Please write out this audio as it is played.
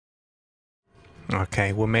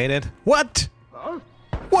Okay, we made it. What? Huh?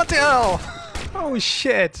 What the hell? Oh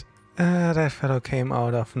shit. That fellow came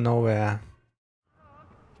out of nowhere.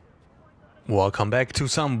 Welcome back to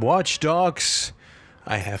some Watch Dogs.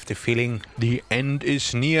 I have the feeling the end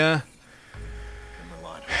is near.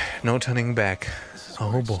 No turning back.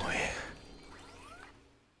 Oh boy.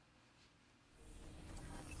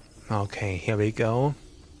 Okay, here we go.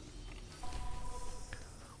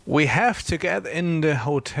 We have to get in the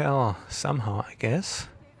hotel somehow, I guess.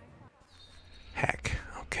 Heck,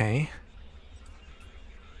 okay.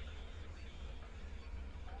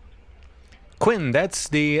 Quin, that's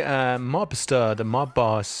the mobster, the mob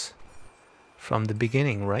boss from the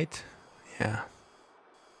beginning, right? Yeah.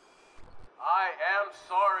 I am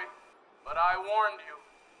sorry, but I warned you.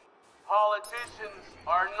 Politicians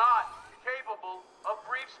are not capable of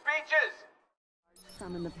brief speeches.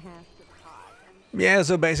 Some in the past. Yeah,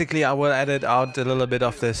 so basically I will edit out a little bit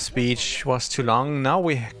of the speech. Was too long. Now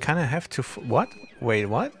we kind of have to... what? Wait,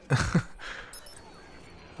 what?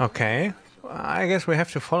 Okay. I guess we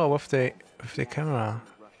have to follow with the camera.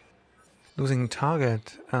 Losing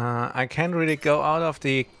target. I can't really go out of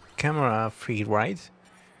the camera feed, right?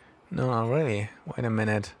 No, not really. Wait a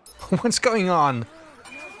minute. What's going on?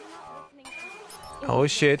 Oh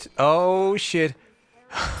shit. Oh shit.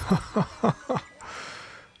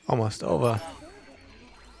 Almost over.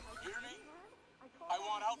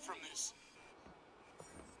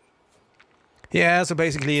 Yeah, so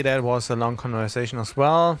basically that was a long conversation as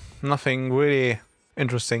well. Nothing really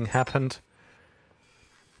interesting happened.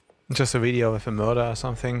 Just a video with a murder or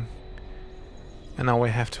something. And now we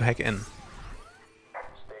have to hack in.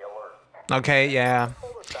 Okay, yeah.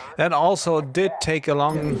 That also did take a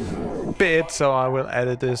long bit, so I will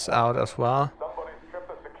edit this out as well.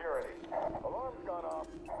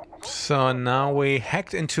 So now we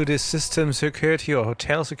hacked into this system security or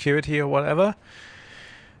hotel security or whatever.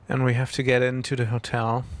 And we have to get into the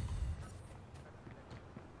hotel.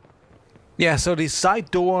 Yeah, so the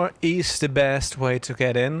side door is the best way to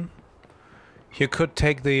get in. You could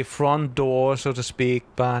take the front door, so to speak,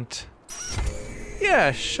 but...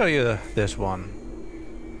 yeah, show you this one.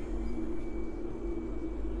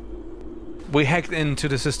 We hacked into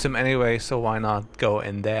the system anyway, so why not go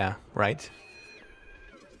in there, right?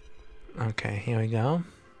 Okay, here we go.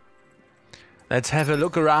 Let's have a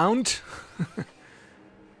look around.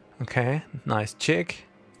 Okay, nice chick.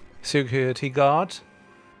 Security guard.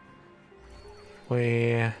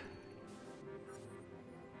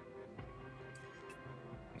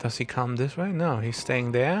 Does he come this way? No, he's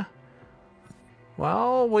staying there.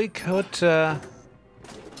 Well, we could... How's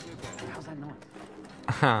that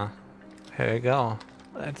noise? Here we go.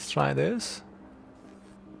 Let's try this.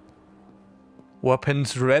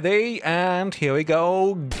 Weapons ready, and here we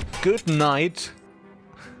go. Good night.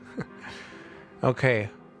 Okay.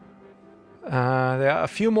 There are a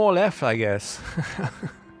few more left, I guess.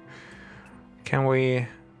 Can we...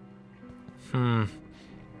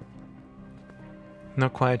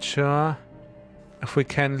 Not quite sure if we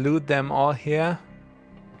can loot them all here.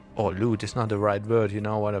 Oh, loot is not the right word, you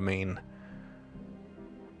know what I mean.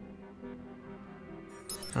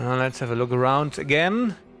 Let's have a look around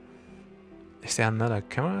again. Is there another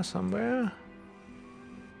camera somewhere?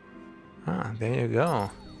 Ah, there you go.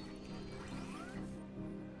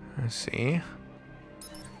 Let's see.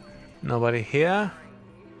 Nobody here.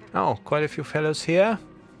 Oh, quite a few fellows here.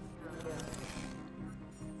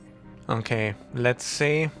 Okay, let's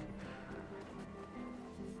see.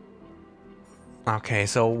 Okay,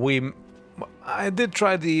 so I did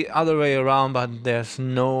try the other way around, but there's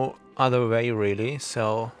no other way really,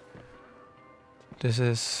 so this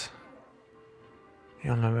is the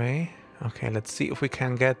only way. Okay, let's see if we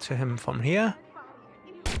can get to him from here.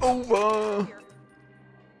 Over!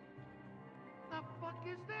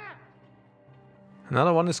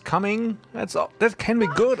 Another one is coming. That's all. That can be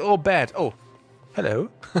good or bad. Oh, hello.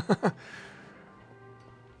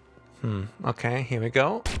 Okay, here we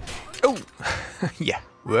go. Oh, yeah,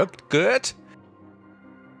 worked good.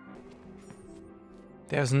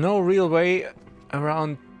 There's no real way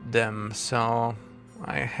around them, so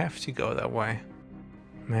I have to go that way.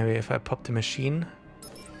 Maybe if I pop the machine.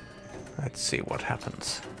 Let's see what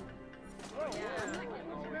happens.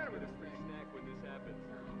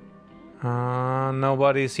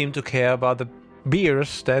 Nobody seemed to care about the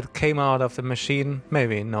beers that came out of the machine.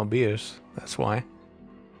 Maybe no beers, that's why.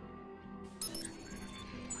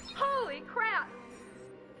 Holy crap!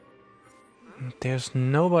 There's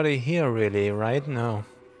nobody here really, right? No.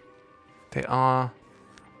 They are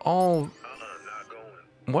all...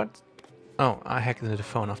 What? Oh, I hacked into the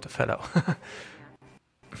phone of the fellow.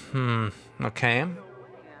 Okay.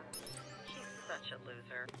 Gotcha,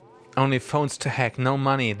 loser. Only phones to hack, no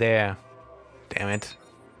money there. Damn it.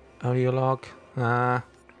 Audio log.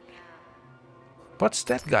 What's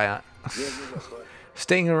that guy?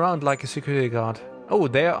 Staying around like a security guard. Oh,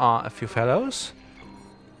 there are a few fellows.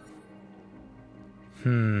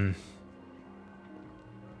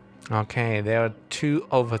 Okay, there are two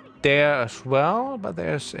over there as well, but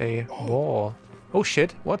there's a wall. Oh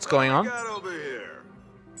shit, what's going on?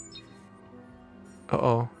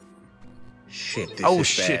 Uh-oh. Shit, this Oh is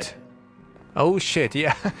shit. bad. Oh shit,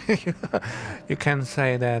 yeah. You can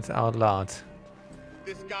say that out loud.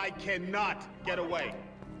 This guy cannot get away.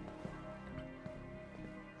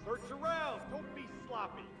 Search around. Don't be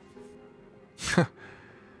sloppy.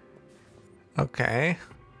 Okay.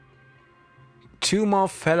 Two more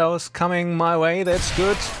fellows coming my way, that's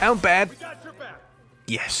good. And bad. We got your back.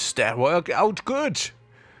 Yes, that worked out good.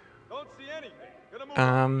 Don't see anything.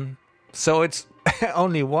 Gonna move. So it's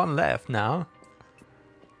only one left now.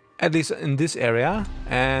 At least in this area.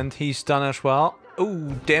 And he's done as well.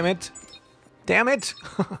 Oh, damn it. Damn it.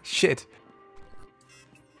 Shit.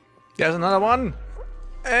 There's another one.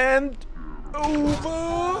 And over.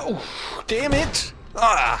 Oh, damn it.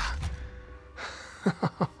 Ah.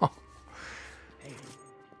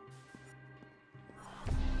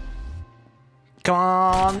 Come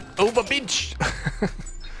on. Over, bitch.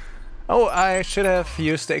 Oh, I should have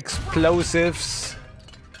used the explosives.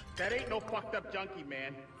 That ain't no fucked up junkie,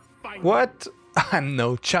 man. Find What? I'm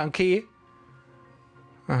no chunky.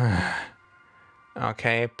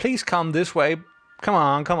 Okay, please come this way. Come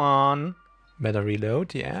on, come on. Better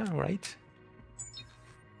reload, yeah, right.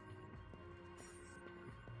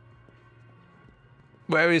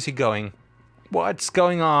 Where is he going? What's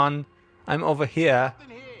going on? I'm over here.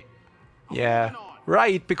 Yeah,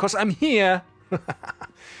 right, because I'm here.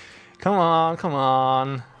 Come on, come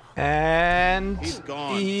on. And He's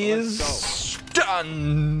gone. he's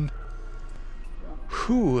done.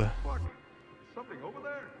 Whew. something over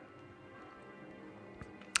there.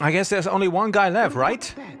 I guess there's only one guy left,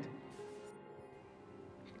 right?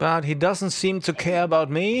 But he doesn't seem to care about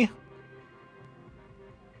me.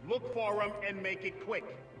 Look for him and make it quick.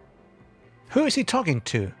 Who is he talking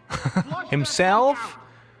to? Himself?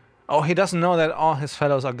 Oh, he doesn't know that all his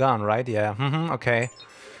fellows are gone, right? Yeah, okay.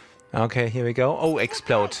 Okay, here we go. Oh,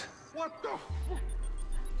 explode. What the?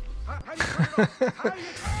 How you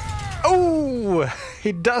Oh,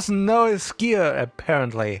 he doesn't know his gear,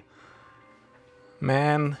 apparently.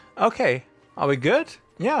 Man, okay. Are we good?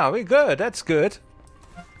 Yeah, we're good. That's good.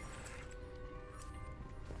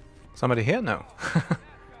 Somebody here? No.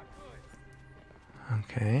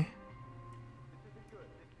 Okay.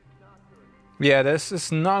 Yeah, this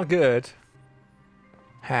is not good.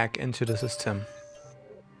 Hack into the system.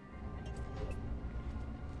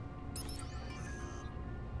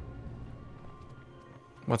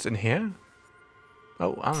 What's in here?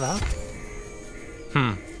 Oh, unlock.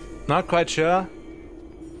 Not quite sure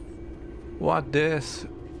what this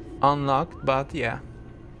unlocked, but yeah.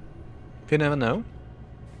 You never know.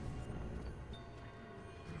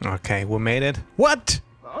 Okay, we made it. What?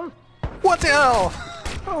 What the hell?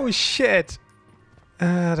 Oh shit.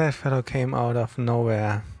 That fellow came out of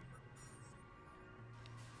nowhere.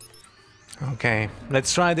 Okay,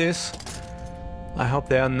 let's try this. I hope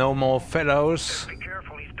there are no more fellows. Be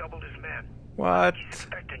careful, he's doubled his men. What?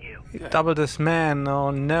 Expecting you. He doubled his man. Oh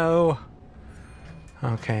no.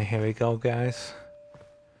 Okay, here we go, guys.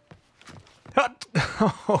 Hut!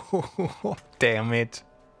 Oh, damn it.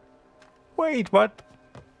 Wait, what?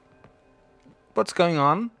 What's going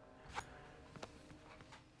on?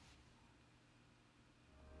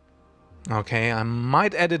 Okay, I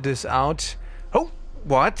might edit this out. Oh,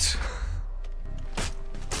 what?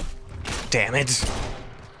 Damn it.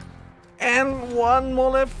 And one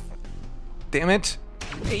more left. Damn it.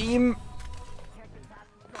 Aim.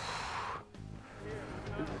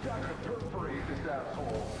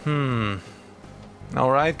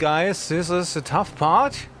 Alright, guys, this is the tough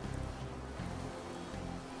part.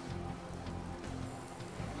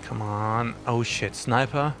 Come on. Oh shit,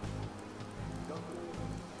 sniper.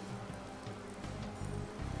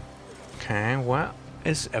 Okay, where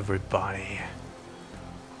is everybody?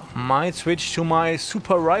 Might switch to my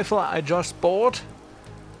super rifle I just bought.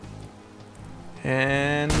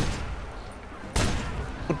 And...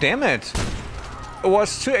 oh, damn it! It was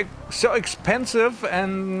so expensive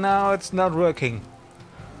and now it's not working.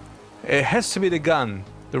 It has to be the gun,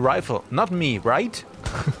 the rifle, not me, right?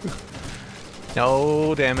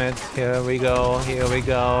 Oh, damn it. Here we go, here we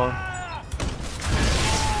go.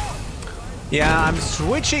 Yeah, I'm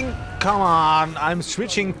switching. Come on, I'm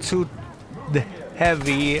switching to the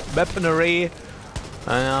heavy weaponry.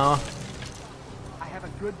 I know.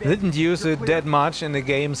 Didn't use it that much in the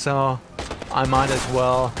game, so I might as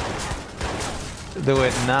well do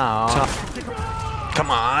it now.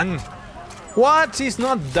 Come on! What? He's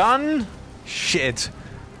not done? Shit.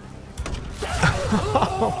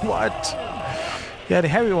 What? Yeah, the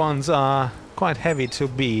heavy ones are quite heavy to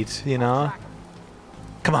beat, you know?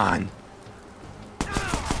 Come on!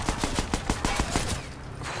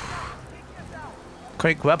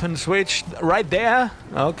 Quick weapon switch right there.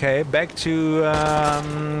 Okay, back to...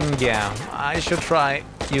 yeah, I should try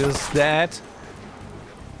use that.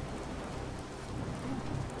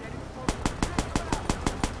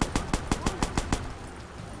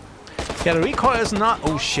 Yeah, the recoil is not...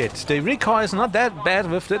 Oh shit, the recoil is not that bad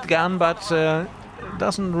with that gun, but it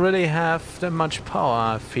doesn't really have that much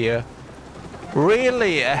power, I fear.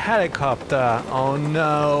 Really? A helicopter? Oh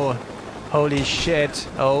no. Holy shit.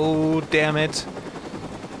 Oh, damn it.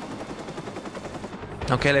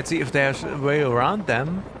 Okay, let's see if there's a way around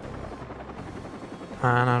them.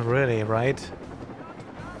 Not really, right?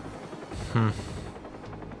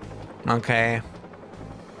 Okay.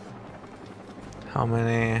 How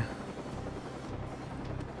many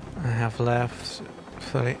I have left?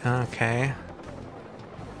 30. Okay.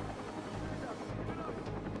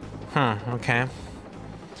 Okay.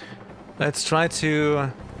 Let's try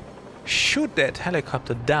to shoot that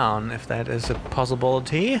helicopter down, if that is a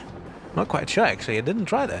possibility. Not quite sure, actually. I didn't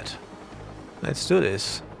try that. Let's do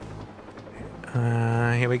this.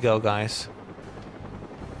 Here we go, guys.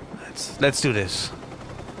 Let's do this.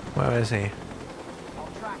 Where is he?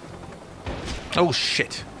 Oh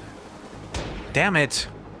shit! Damn it!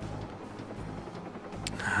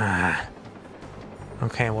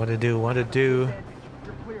 Okay, what to do? What to do?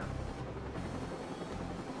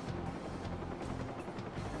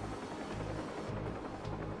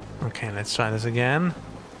 Okay, let's try this again.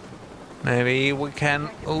 Maybe we can...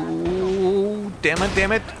 Oh, damn it,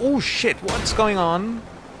 damn it. Oh, shit, what's going on?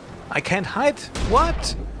 I can't hide?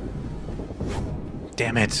 What?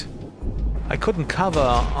 Damn it. I couldn't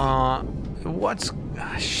cover... what's...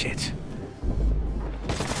 Ah, shit.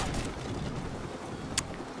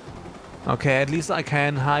 Okay, at least I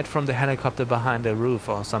can hide from the helicopter behind the roof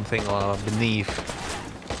or something, or beneath.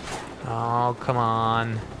 Oh, come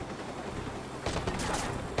on.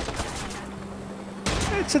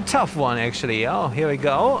 It's a tough one, actually. Oh, here we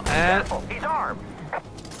go. And He's armed.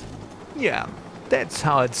 yeah, that's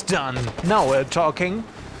how it's done. Now we're talking.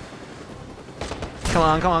 Come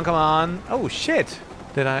on, come on, come on. Oh shit!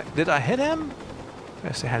 Did I hit him?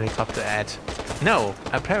 Where's the helicopter at? No,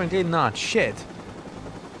 apparently not. Shit.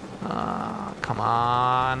 Come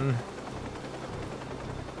on.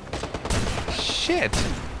 Shit.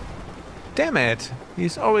 Damn it.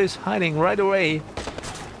 He's always hiding right away.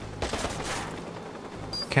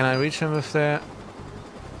 Can I reach him with the...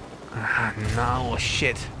 no,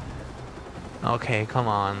 shit. Okay, come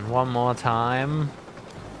on. One more time.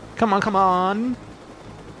 Come on, come on.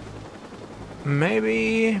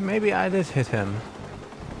 Maybe I did hit him.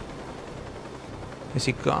 Is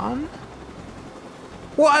he gone?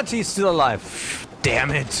 What? He's still alive.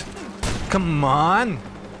 Damn it. Come on.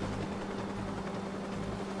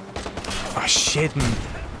 Oh, shit.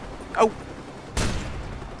 Oh.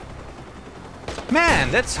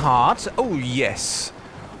 Man, that's hard. Oh, yes.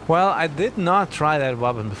 Well, I did not try that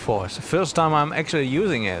weapon before. It's the first time I'm actually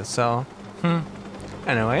using it, so...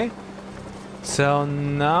 Anyway. So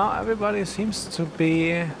now everybody seems to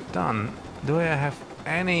be done. Do I have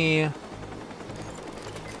any...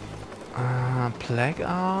 plague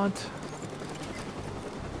out?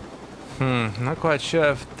 Not quite sure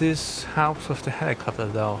if this helps with the helicopter,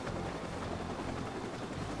 though.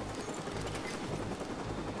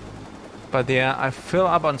 But yeah, I fill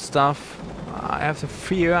up on stuff. I have the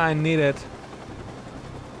fear I need it.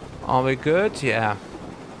 Are we good? Yeah.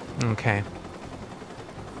 Okay.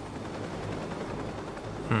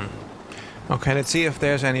 Okay, let's see if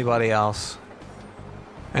there's anybody else.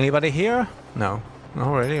 Anybody here? No.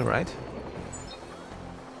 No, really, right?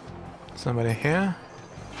 Somebody here?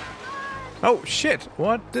 Oh, shit!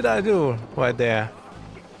 What did I do right there?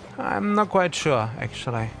 I'm not quite sure,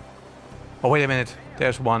 actually. Oh, wait a minute.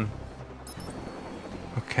 There's one.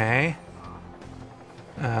 Okay.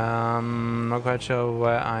 Not quite sure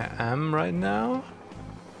where I am right now.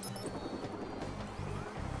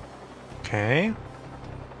 Okay.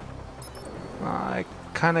 I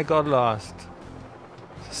kinda got lost.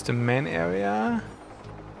 Is this the main area?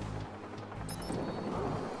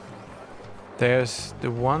 There's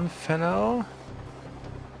the one fellow.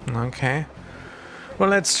 Okay. Well,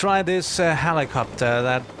 let's try this helicopter.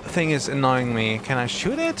 That thing is annoying me. Can I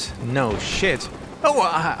shoot it? No, shit. Oh,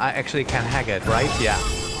 I actually can hack it, right? Yeah.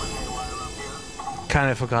 Kind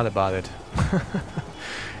of forgot about it.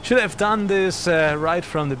 Should have done this right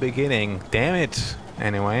from the beginning. Damn it.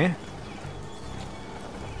 Anyway.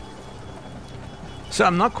 So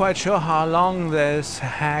I'm not quite sure how long this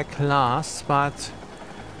hack lasts, but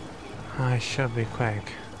I should be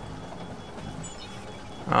quick.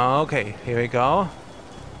 Okay, here we go.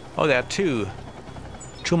 Oh, there are two.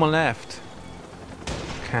 Two more left.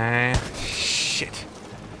 Okay. Shit.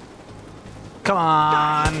 Come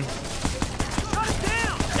on.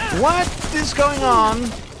 What is going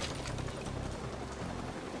on?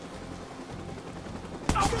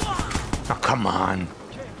 Oh, come on.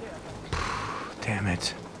 Damn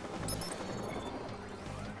it.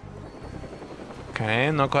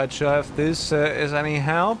 Okay, not quite sure if this is any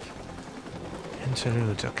help.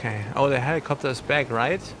 Interlude, okay. Oh, the helicopter is back,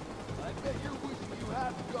 right?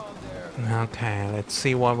 Okay, let's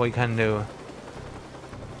see what we can do.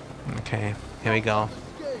 Okay, here we go.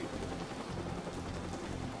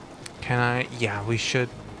 Can I? Yeah, we should.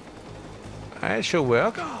 It should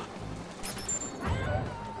work.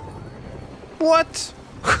 What?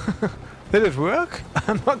 Did it work?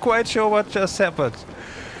 I'm not quite sure what just happened.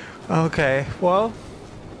 Okay, well,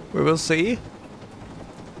 we will see.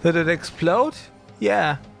 Did it explode?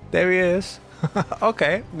 Yeah, there he is.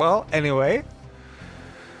 Okay, well, anyway.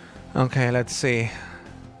 Okay, let's see.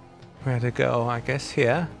 Where to go? I guess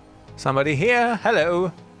here. Somebody here?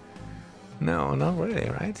 Hello? No, not really,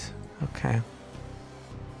 right? Okay.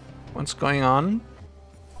 What's going on?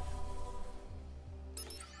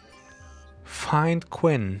 Find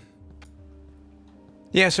Quin.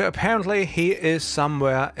 Yeah, so apparently he is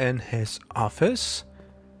somewhere in his office.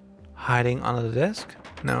 Hiding under the desk?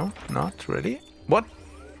 No, not really. What?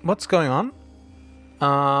 What's going on?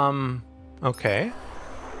 Okay.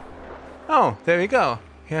 Oh, there we go.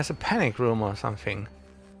 He has a panic room or something.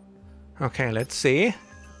 Okay, let's see.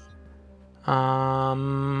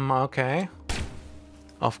 Okay.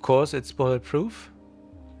 Of course, it's bulletproof.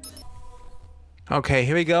 Okay,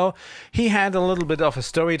 here we go. He had a little bit of a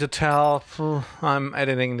story to tell. I'm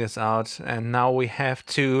editing this out, and now we have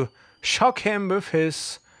to shock him with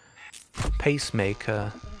his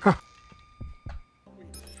pacemaker.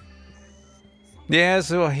 Yeah,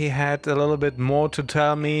 so he had a little bit more to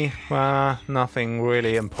tell me. Nothing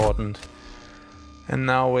really important. And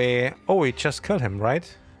now we... Oh, we just killed him,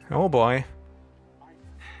 right? Oh boy.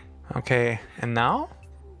 Okay, and now?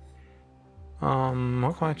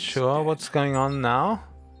 Not quite sure what's going on now.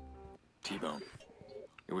 T-Bone.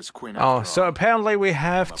 It was Quin. Oh, so apparently we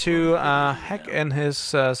have to hack in his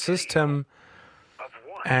system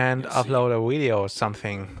and upload a video or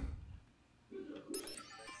something.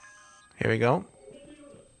 Here we go.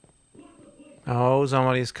 Oh,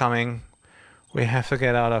 somebody's coming. We have to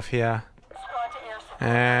get out of here.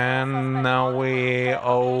 And now we...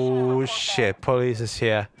 Oh shit, police is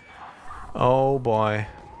here. Oh boy.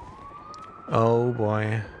 Oh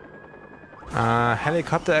boy.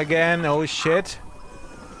 Helicopter again. Oh shit.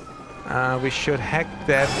 We should hack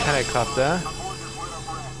that helicopter.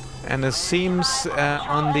 And it seems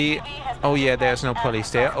on the... Oh yeah, there's no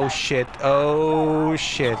police there. Oh shit. Oh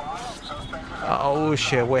shit. Oh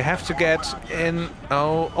shit. We have to get in...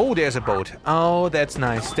 Oh, there's a boat. Oh, that's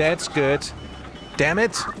nice. That's good. Damn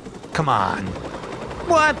it. Come on.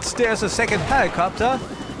 What? There's a second helicopter?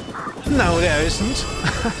 No, there isn't.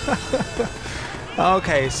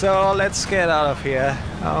 Okay, so let's get out of here.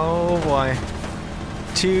 Oh boy.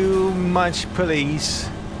 Too much police.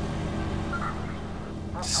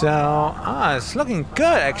 So, it's looking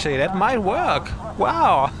good actually. That might work.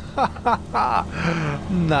 Wow.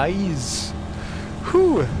 Nice.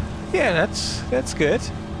 Whew. Yeah, that's good.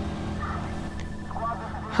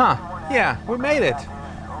 Huh. Yeah, we made it.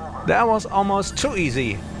 That was almost too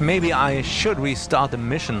easy. Maybe I should restart the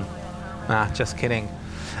mission. Just kidding.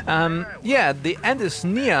 Yeah, the end is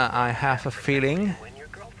near, I have a feeling.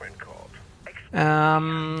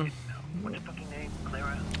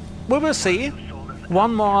 We will see.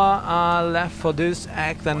 One more left for this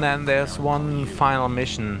act, and then there's one final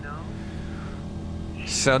mission.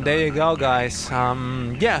 So there you go, guys.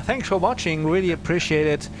 Yeah, thanks for watching. Really appreciate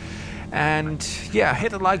it. And yeah,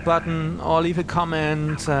 hit the like button or leave a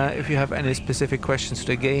comment if you have any specific questions to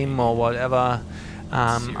the game or whatever.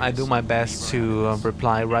 I do my best to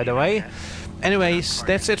reply right away. Anyways,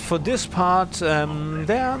 that's it for this part.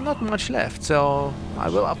 There are not much left, so I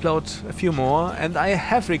will upload a few more, and I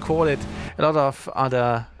have recorded a lot of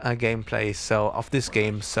other gameplays of this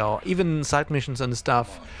game, so even side missions and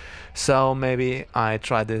stuff. So maybe I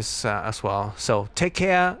try this as well. So take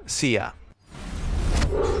care, see ya.